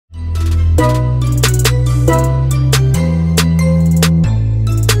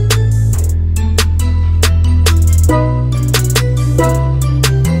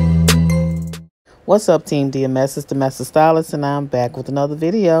What's up, Team DMS? It's the Master Stylist, and I'm back with another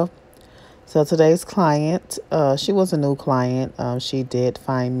video. So today's client, she was a new client. She did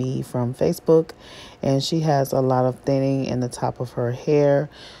find me from Facebook, and she has a lot of thinning in the top of her hair.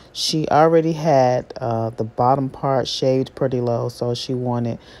 She already had the bottom part shaved pretty low, so she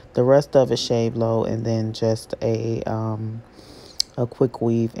wanted the rest of it shaved low, and then just a quick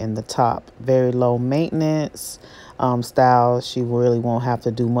weave in the top. Very low maintenance style. She really won't have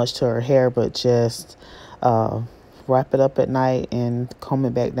to do much to her hair, but just wrap it up at night and comb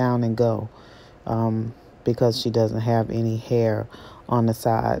it back down and go, because she doesn't have any hair on the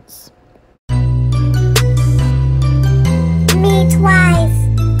sides. Me twice.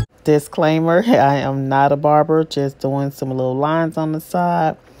 Disclaimer, I am not a barber, just doing some little lines on the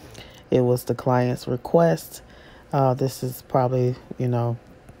side. It was the client's request. This is probably,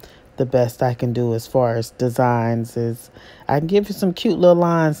 the best I can do as far as designs. Is I can give you some cute little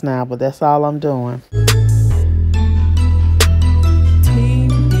lines now, but that's all I'm doing.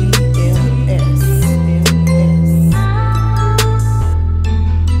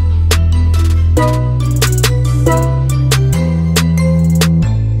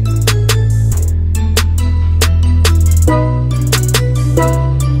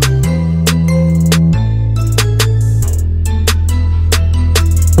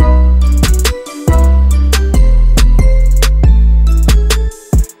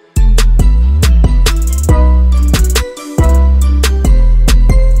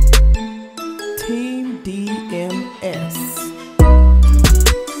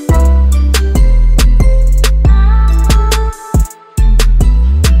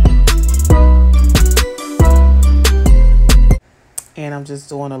 And I'm just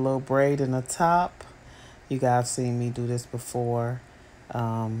doing a little braid in the top. You guys seen me do this before.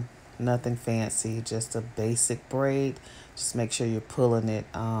 Nothing fancy, just a basic braid. Just make sure you're pulling it,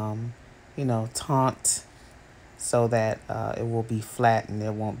 taut, so that it will be flat and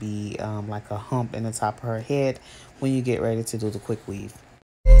there won't be like a hump in the top of her head when you get ready to do the quick weave.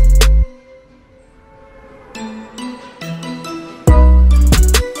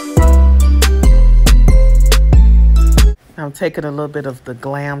 I'm taking a little bit of the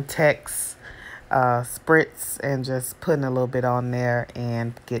Glam Tex spritz and just putting a little bit on there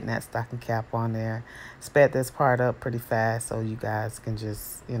and getting that stocking cap on there. Sped this part up pretty fast so you guys can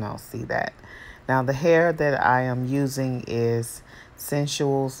just, see that. Now the hair that I am using is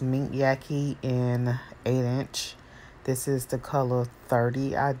Sensual's Mink Yaki in 8-inch. This is the color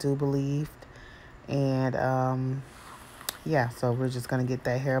 30, I do believe. And yeah, so we're just going to get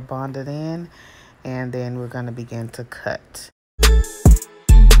that hair bonded in, and then we're going to begin to cut.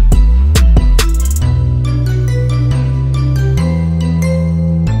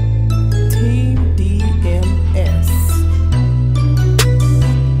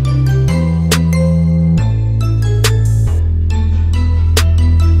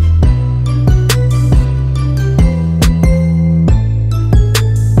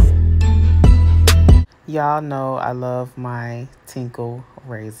 Y'all know I love my Tinkle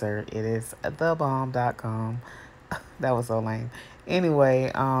razor. It is thebomb.com. That was so lame. Anyway,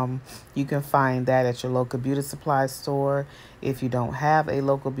 you can find that at your local beauty supply store. If you don't have a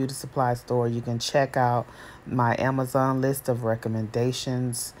local beauty supply store, you can check out my Amazon list of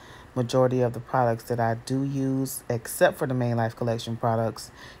recommendations. Majority of the products that I do use, except for the Main Life Collection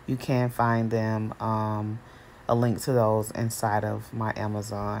products, you can find them, a link to those inside of my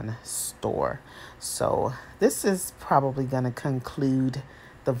Amazon store. So this is probably going to conclude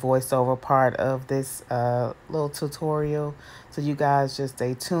the voiceover part of this little tutorial. So you guys just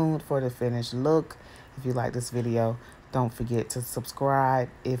stay tuned for the finished look. If you like this video, don't forget to subscribe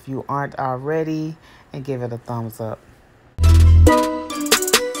if you aren't already, and give it a thumbs up.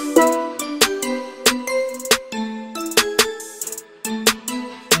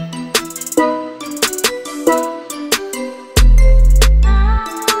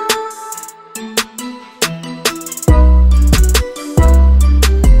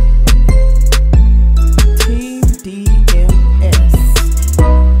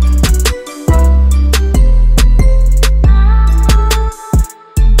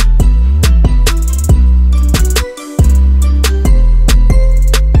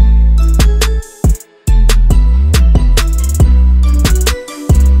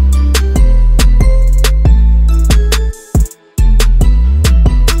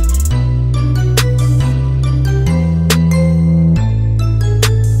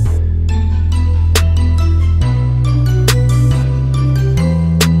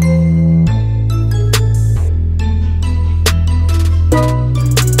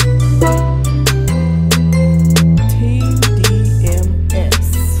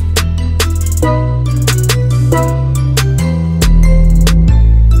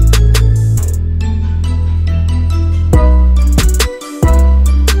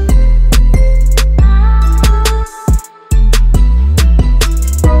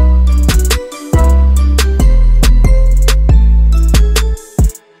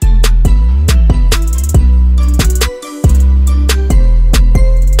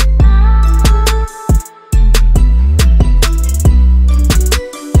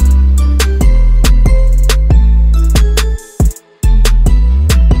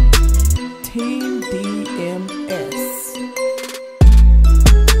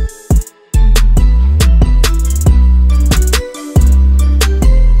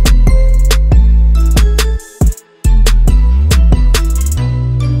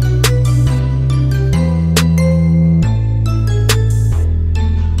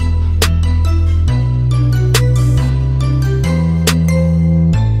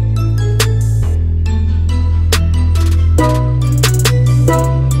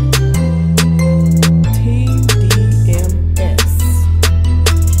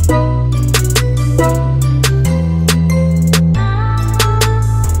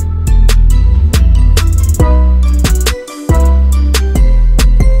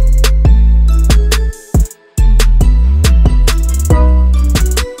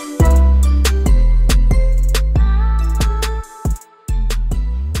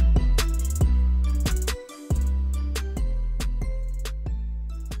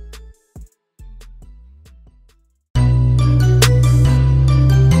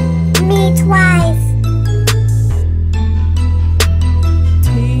 Me twice.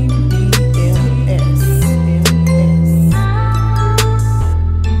 Team DMS.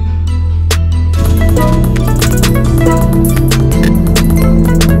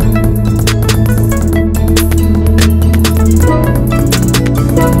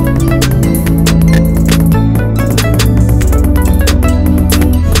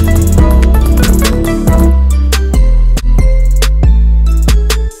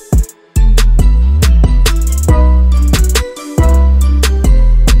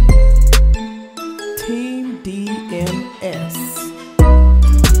 Team DMS.